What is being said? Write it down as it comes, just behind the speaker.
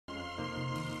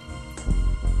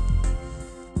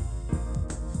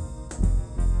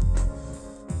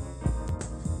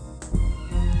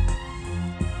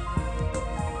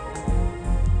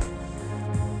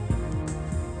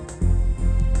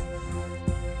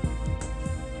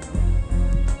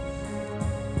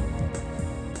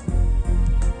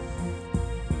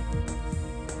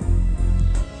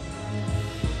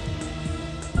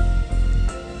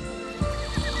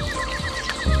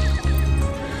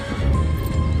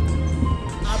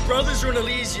brothers are in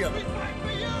Elysium.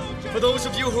 For those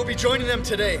of you who will be joining them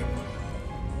today,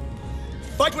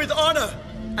 fight with honor,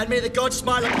 and may the gods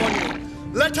smile upon you.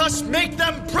 Let us make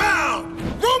them proud!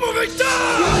 Room of Victor!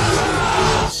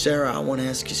 Sarah, I want to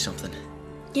ask you something.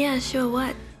 Yeah, sure,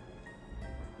 what?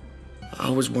 I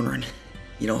was wondering,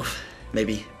 if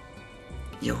maybe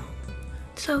you...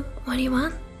 So, what do you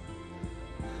want?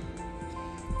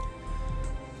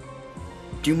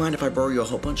 Do you mind if I borrow you a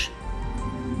hole punch?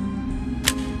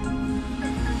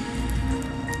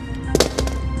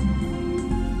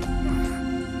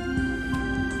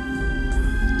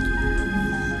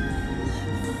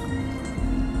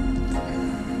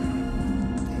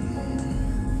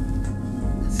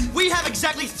 We have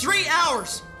exactly 3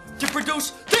 hours to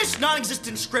produce this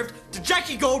non-existent script to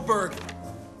Jackie Goldberg.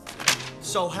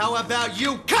 So how about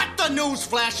you cut the news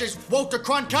flashes, Walter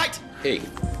Cronkite? Hey,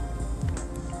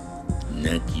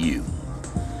 not you.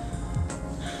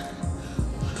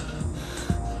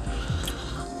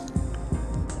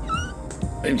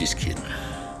 I'm just kidding.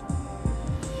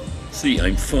 See,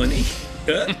 I'm funny.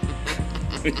 Huh?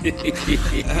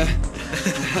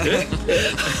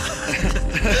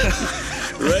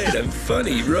 Right, I'm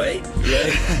funny, right?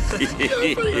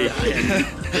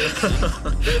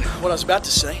 What I was about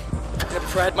to say,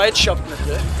 before I had my head shoved in the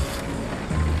dirt,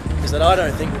 is that I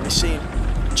don't think we'll be seeing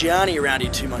Gianni around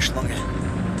here too much longer.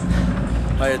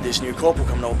 I heard this new corporal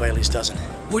coming to Old Bailey's dozen.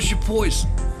 What's your poison?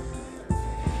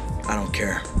 I don't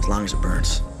care, as long as it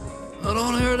burns. I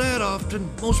don't hear that often.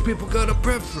 Most people got a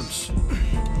preference.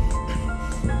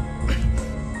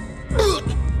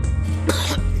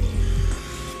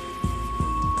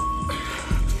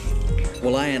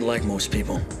 Well, I ain't like most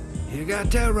people. You got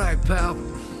that right, pal.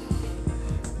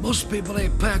 Most people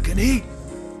ain't packing heat.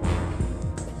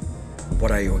 What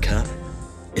are you, a cop?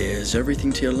 Is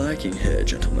everything to your liking here,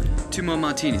 gentlemen? 2 more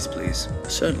martinis, please.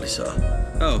 Certainly, sir.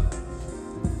 Oh.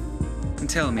 And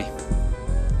tell me,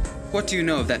 what do you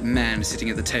know of that man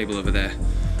sitting at the table over there?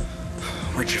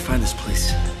 Where'd you find this place?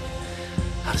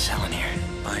 How does hell in here?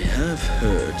 I have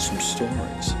heard some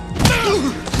stories.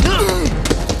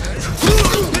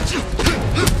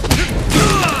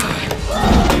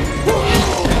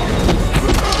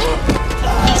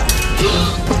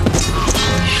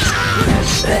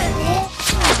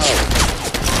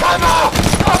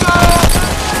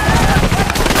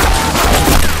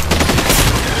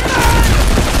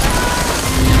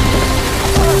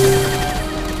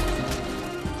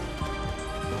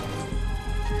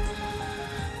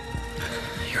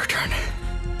 Your turn.